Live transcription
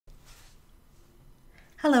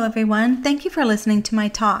Hello everyone, thank you for listening to my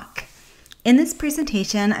talk. In this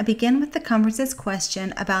presentation, I begin with the conference's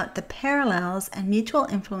question about the parallels and mutual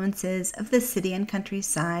influences of the city and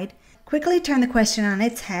countryside, quickly turn the question on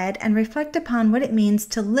its head, and reflect upon what it means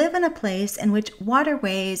to live in a place in which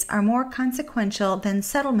waterways are more consequential than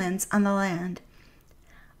settlements on the land.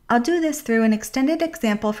 I'll do this through an extended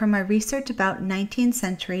example from my research about 19th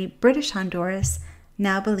century British Honduras,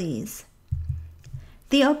 now Belize.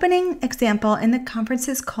 The opening example in the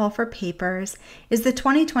conference's call for papers is the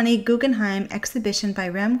 2020 Guggenheim exhibition by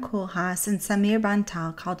Rem Koolhaas and Samir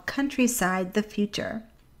Bantal called Countryside, the Future.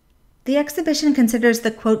 The exhibition considers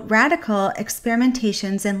the, quote, radical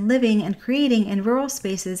experimentations in living and creating in rural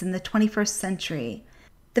spaces in the 21st century.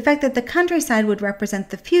 The fact that the countryside would represent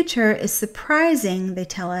the future is surprising, they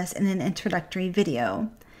tell us in an introductory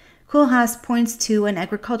video. Koolhaas points to an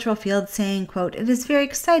agricultural field saying, quote, "It is very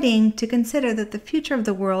exciting to consider that the future of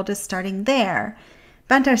the world is starting there."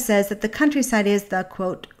 Bantar says that the countryside is the,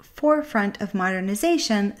 quote, "forefront of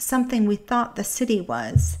modernization, something we thought the city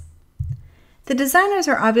was." The designers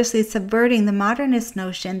are obviously subverting the modernist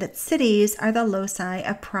notion that cities are the loci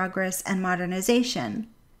of progress and modernization.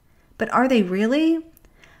 But are they really?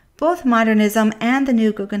 Both modernism and the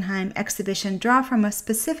new Guggenheim exhibition draw from a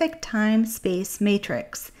specific time-space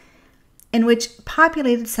matrix, in which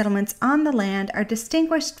populated settlements on the land are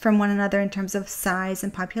distinguished from one another in terms of size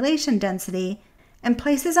and population density, and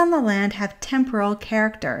places on the land have temporal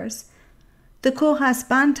characters. The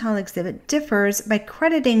Koolhaas-Bantal exhibit differs by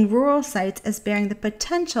crediting rural sites as bearing the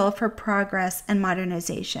potential for progress and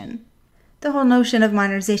modernization. The whole notion of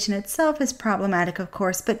modernization itself is problematic, of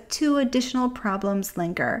course, but two additional problems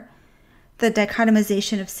linger: the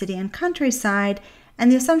dichotomization of city and countryside, and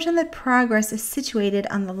the assumption that progress is situated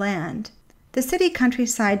on the land. The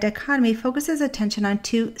city-countryside dichotomy focuses attention on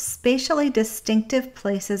two spatially distinctive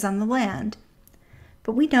places on the land.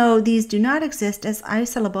 But we know these do not exist as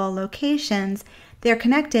isolable locations. They are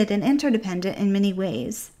connected and interdependent in many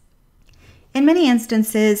ways. In many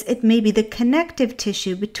instances, it may be the connective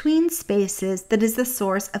tissue between spaces that is the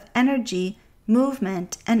source of energy,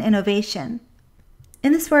 movement, and innovation.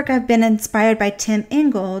 In this work, I've been inspired by Tim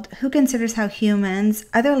Ingold, who considers how humans,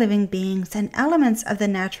 other living beings, and elements of the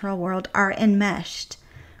natural world are enmeshed.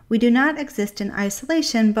 We do not exist in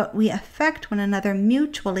isolation, but we affect one another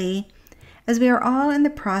mutually, as we are all in the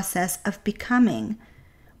process of becoming.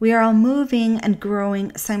 We are all moving and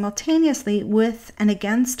growing simultaneously with and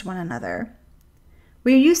against one another.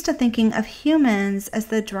 We are used to thinking of humans as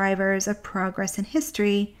the drivers of progress in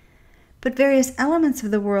history, but various elements of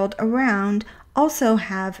the world around also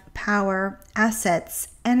have power, assets,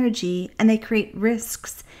 energy, and they create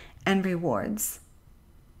risks and rewards.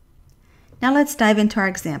 Now let's dive into our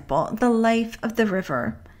example, the life of the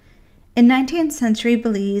river. In 19th century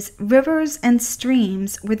Belize, rivers and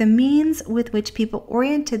streams were the means with which people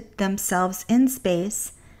oriented themselves in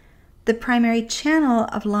space, the primary channel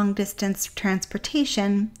of long-distance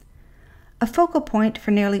transportation, a focal point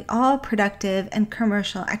for nearly all productive and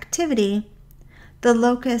commercial activity, the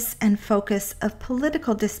locus and focus of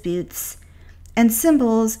political disputes, and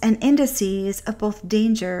symbols and indices of both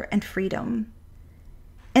danger and freedom.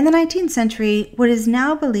 In the 19th century, what is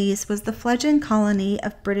now Belize was the fledgling colony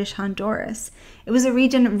of British Honduras. It was a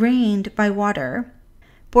region reigned by water.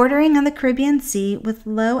 Bordering on the Caribbean Sea with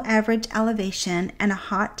low average elevation and a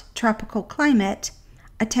hot tropical climate,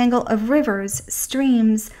 a tangle of rivers,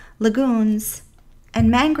 streams, lagoons, and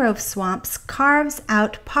mangrove swamps carves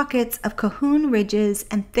out pockets of Cahoon ridges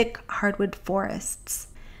and thick hardwood forests.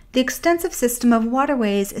 The extensive system of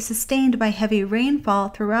waterways is sustained by heavy rainfall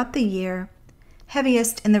throughout the year,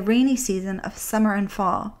 heaviest in the rainy season of summer and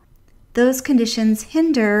fall. Those conditions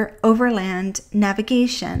hinder overland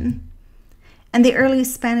navigation, and the early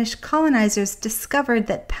Spanish colonizers discovered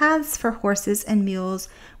that paths for horses and mules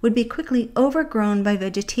would be quickly overgrown by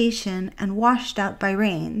vegetation and washed out by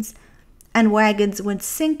rains, and wagons would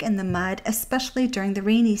sink in the mud, especially during the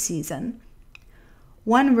rainy season.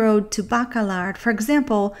 One road to Bacalar, for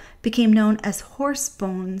example, became known as Horse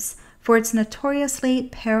Bones for its notoriously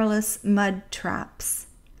perilous mud traps.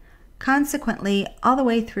 Consequently, all the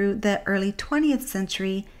way through the early 20th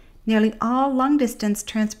century, nearly all long-distance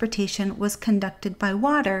transportation was conducted by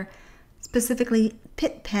water, specifically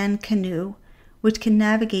pit-pan canoe, which can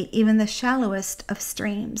navigate even the shallowest of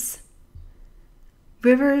streams.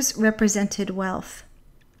 Rivers represented wealth.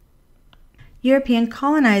 European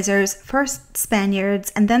colonizers, first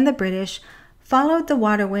Spaniards and then the British, followed the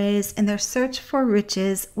waterways in their search for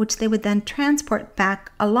riches, which they would then transport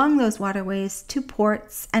back along those waterways to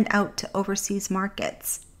ports and out to overseas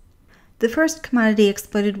markets. The first commodity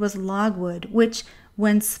exploited was logwood, which,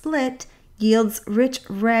 when split, yields rich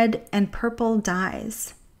red and purple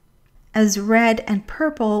dyes. As red and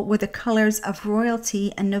purple were the colors of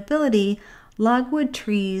royalty and nobility, logwood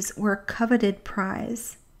trees were a coveted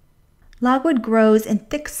prize. Logwood grows in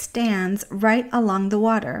thick stands right along the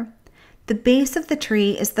water. The base of the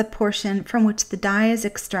tree is the portion from which the dye is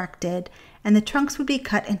extracted, and the trunks would be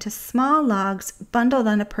cut into small logs bundled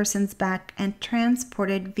on a person's back and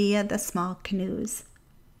transported via the small canoes.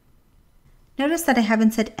 Notice that I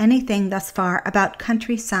haven't said anything thus far about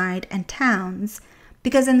countryside and towns,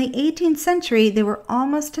 because in the 18th century they were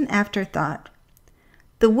almost an afterthought.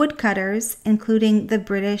 The woodcutters, including the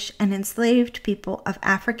British and enslaved people of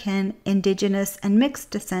African, indigenous, and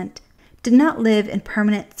mixed descent, did not live in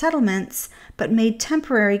permanent settlements, but made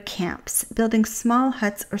temporary camps, building small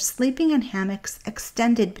huts or sleeping in hammocks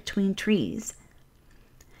extended between trees.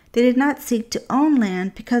 They did not seek to own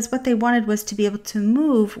land because what they wanted was to be able to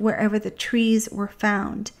move wherever the trees were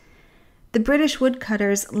found. The British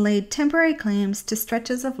woodcutters laid temporary claims to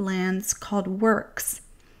stretches of lands called works.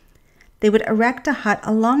 They would erect a hut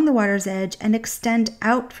along the water's edge and extend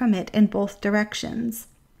out from it in both directions.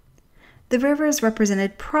 The rivers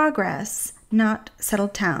represented progress, not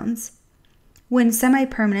settled towns. When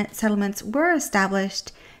semi-permanent settlements were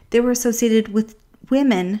established, they were associated with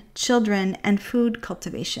women, children, and food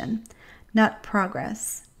cultivation, not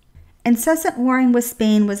progress. Incessant warring with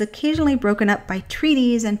Spain was occasionally broken up by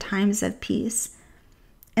treaties and times of peace.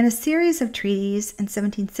 In a series of treaties in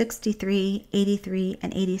 1763, 83,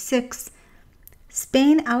 and 86,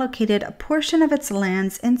 Spain allocated a portion of its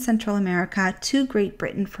lands in Central America to Great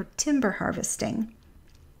Britain for timber harvesting.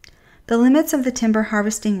 The limits of the timber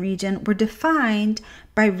harvesting region were defined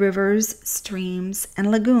by rivers, streams, and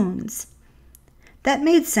lagoons. That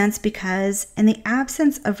made sense because, in the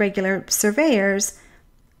absence of regular surveyors,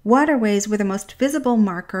 waterways were the most visible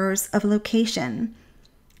markers of location.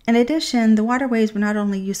 In addition, the waterways were not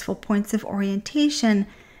only useful points of orientation,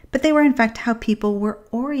 but they were in fact how people were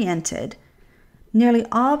oriented. Nearly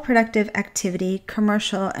all productive activity,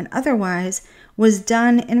 commercial and otherwise, was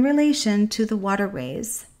done in relation to the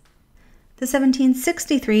waterways. The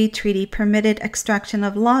 1763 treaty permitted extraction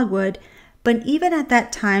of logwood, but even at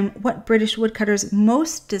that time, what British woodcutters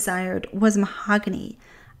most desired was mahogany,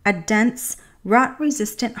 a dense,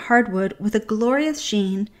 rot-resistant hardwood with a glorious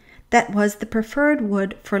sheen that was the preferred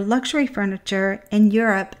wood for luxury furniture in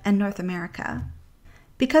Europe and North America.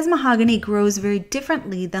 Because mahogany grows very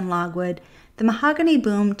differently than logwood, the mahogany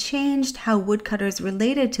boom changed how woodcutters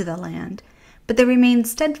related to the land, but they remained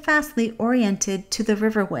steadfastly oriented to the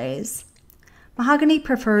riverways. Mahogany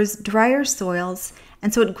prefers drier soils,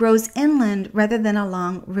 and so it grows inland rather than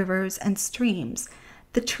along rivers and streams.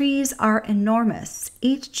 The trees are enormous,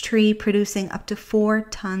 each tree producing up to 4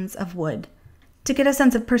 tons of wood. To get a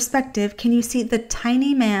sense of perspective, can you see the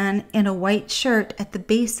tiny man in a white shirt at the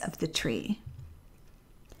base of the tree?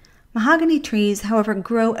 Mahogany trees, however,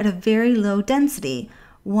 grow at a very low density,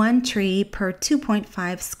 1 tree per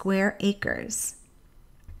 2.5 square acres.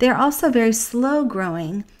 They are also very slow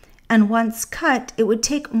growing, and once cut, it would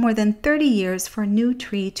take more than 30 years for a new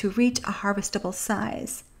tree to reach a harvestable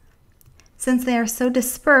size. Since they are so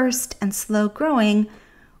dispersed and slow growing,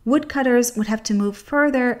 woodcutters would have to move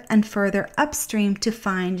further and further upstream to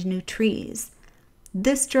find new trees.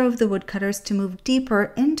 This drove the woodcutters to move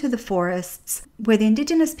deeper into the forests, where the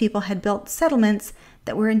indigenous people had built settlements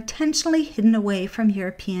that were intentionally hidden away from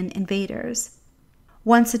European invaders.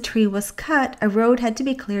 Once a tree was cut, a road had to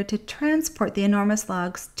be cleared to transport the enormous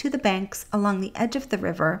logs to the banks along the edge of the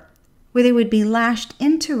river, where they would be lashed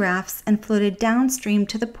into rafts and floated downstream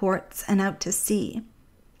to the ports and out to sea.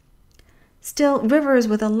 Still, rivers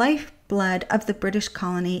were the lifeblood of the British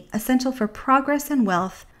colony, essential for progress and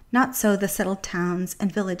wealth, not so the settled towns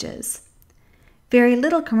and villages. Very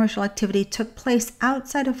little commercial activity took place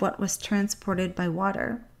outside of what was transported by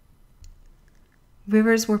water.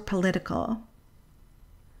 Rivers were political.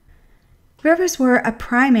 Rivers were a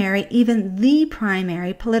primary, even the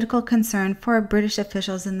primary, political concern for British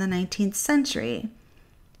officials in the 19th century.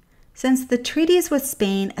 Since the treaties with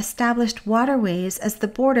Spain established waterways as the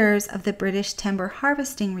borders of the British timber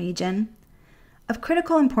harvesting region, of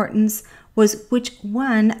critical importance was which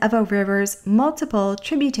one of a river's multiple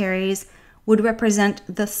tributaries would represent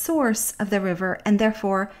the source of the river and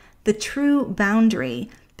therefore the true boundary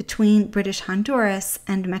between British Honduras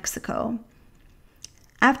and Mexico.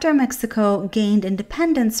 After Mexico gained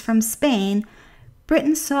independence from Spain,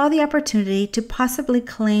 Britain saw the opportunity to possibly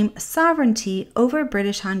claim sovereignty over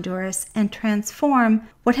British Honduras and transform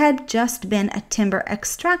what had just been a timber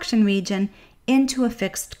extraction region into a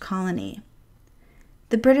fixed colony.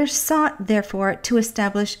 The British sought, therefore, to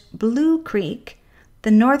establish Blue Creek,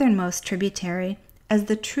 the northernmost tributary, as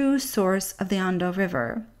the true source of the Ondo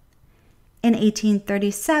River. In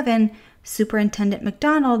 1837, Superintendent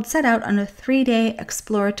MacDonald set out on a 3-day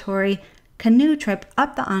exploratory canoe trip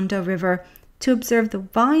up the Ondo River to observe the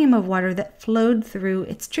volume of water that flowed through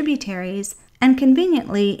its tributaries, and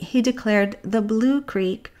conveniently he declared the Blue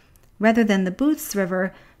Creek, rather than the Booths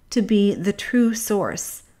River, to be the true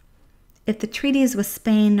source. If the treaties with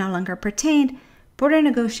Spain no longer pertained, border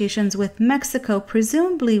negotiations with Mexico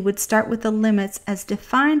presumably would start with the limits as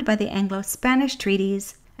defined by the Anglo-Spanish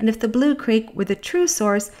treaties, and if the Blue Creek were the true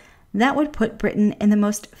source, that would put Britain in the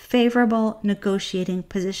most favorable negotiating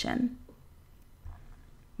position.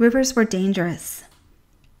 Rivers were dangerous.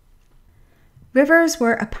 Rivers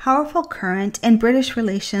were a powerful current in British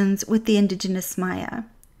relations with the indigenous Maya.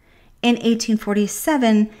 In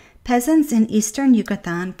 1847, peasants in eastern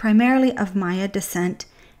Yucatan, primarily of Maya descent,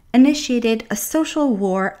 initiated a social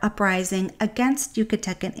war uprising against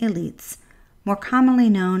Yucatecan elites, more commonly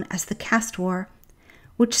known as the Caste War,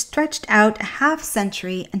 which stretched out a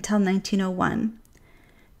half-century until 1901.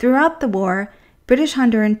 Throughout the war, British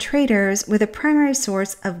Honduran traders were the primary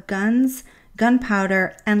source of guns,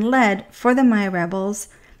 gunpowder, and lead for the Maya rebels,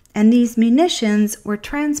 and these munitions were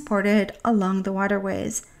transported along the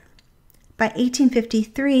waterways. By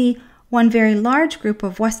 1853, one very large group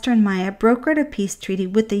of Western Maya brokered a peace treaty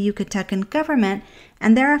with the Yucatecan government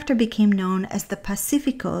and thereafter became known as the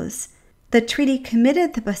Pacificos. The treaty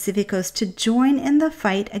committed the Pacificos to join in the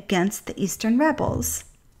fight against the Eastern rebels,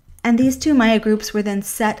 and these two Maya groups were then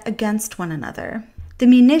set against one another. The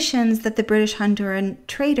munitions that the British Honduran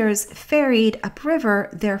traders ferried upriver,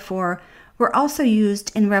 therefore, were also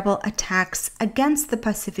used in rebel attacks against the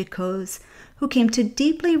Pacificos, who came to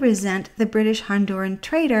deeply resent the British Honduran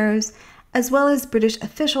traders, as well as British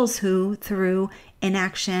officials who, through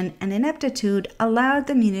inaction and ineptitude, allowed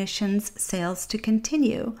the munitions sales to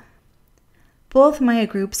continue. Both Maya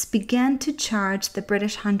groups began to charge the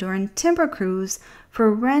British Honduran timber crews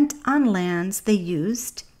for rent on lands they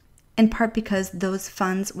used, in part because those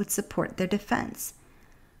funds would support their defense.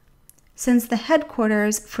 Since the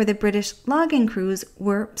headquarters for the British logging crews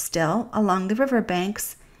were still along the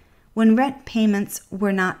riverbanks, when rent payments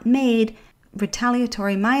were not made,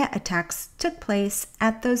 retaliatory Maya attacks took place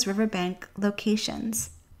at those riverbank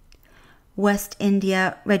locations. West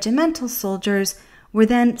India regimental soldiers were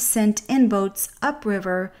then sent in boats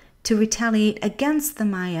upriver to retaliate against the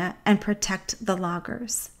Maya and protect the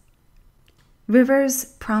loggers. Rivers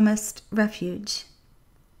promised refuge.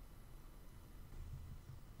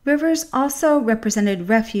 Rivers also represented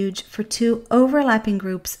refuge for two overlapping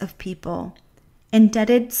groups of people: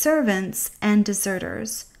 indebted servants and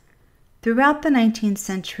deserters. Throughout the 19th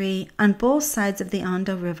century, on both sides of the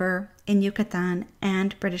Ondo River, in Yucatan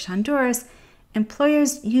and British Honduras,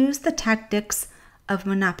 employers used the tactics of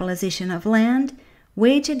monopolization of land,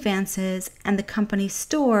 wage advances, and the company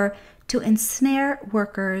store to ensnare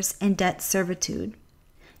workers in debt servitude.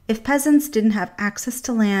 If peasants didn't have access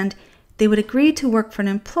to land, they would agree to work for an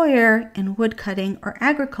employer in woodcutting or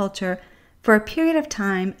agriculture for a period of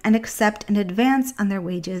time and accept an advance on their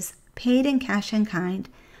wages, paid in cash in kind,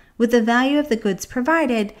 with the value of the goods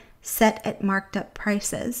provided set at marked up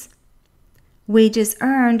prices. Wages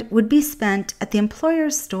earned would be spent at the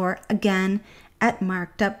employer's store again at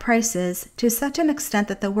marked up prices to such an extent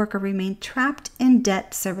that the worker remained trapped in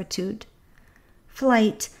debt servitude.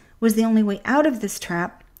 Flight was the only way out of this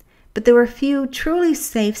trap, but there were few truly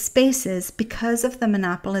safe spaces because of the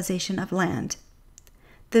monopolization of land.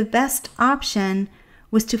 The best option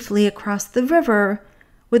was to flee across the river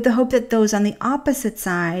with the hope that those on the opposite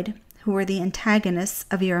side, who were the antagonists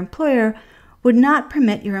of your employer, would not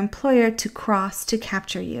permit your employer to cross to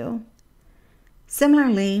capture you.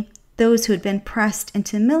 Similarly, those who had been pressed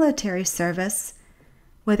into military service,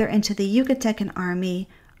 whether into the Yucatecan army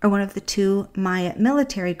or one of the two Maya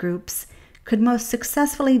military groups, could most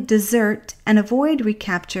successfully desert and avoid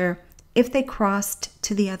recapture if they crossed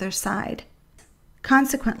to the other side.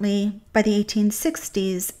 Consequently, by the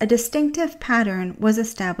 1860s, a distinctive pattern was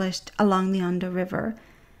established along the Ondo River.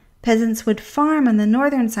 Peasants would farm on the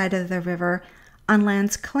northern side of the river on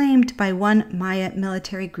lands claimed by one Maya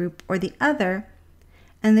military group or the other,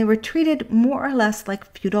 and they were treated more or less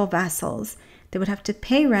like feudal vassals. They would have to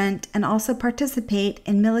pay rent and also participate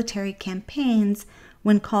in military campaigns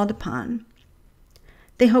when called upon.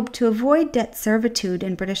 They hoped to avoid debt servitude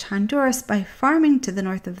in British Honduras by farming to the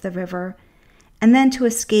north of the river, and then to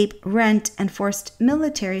escape rent and forced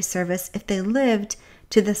military service if they lived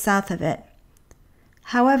to the south of it.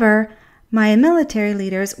 However, Maya military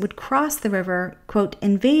leaders would cross the river, quote,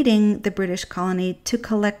 invading the British colony to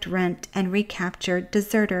collect rent and recapture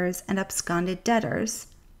deserters and absconded debtors.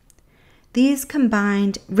 These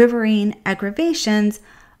combined riverine aggravations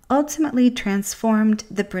ultimately transformed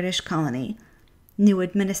the British colony. New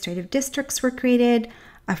administrative districts were created,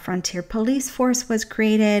 a frontier police force was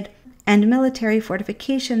created, and military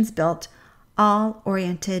fortifications built, all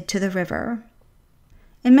oriented to the river.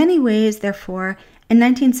 In many ways, therefore, in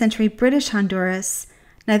 19th century British Honduras,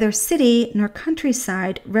 neither city nor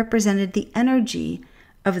countryside represented the energy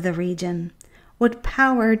of the region. What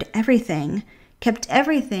powered everything, kept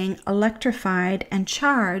everything electrified and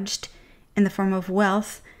charged in the form of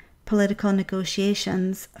wealth, political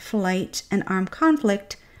negotiations, flight, and armed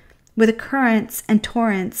conflict were the currents and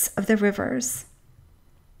torrents of the rivers.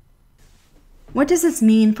 What does this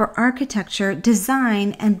mean for architecture,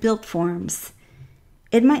 design, and built forms?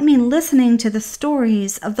 It might mean listening to the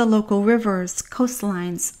stories of the local rivers,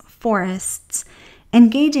 coastlines, forests,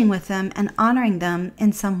 engaging with them and honoring them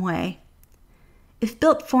in some way. If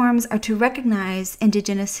built forms are to recognize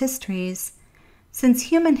indigenous histories, since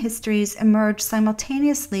human histories emerge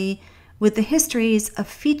simultaneously with the histories of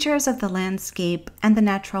features of the landscape and the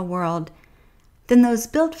natural world, then those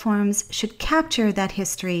built forms should capture that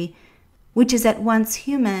history, which is at once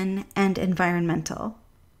human and environmental.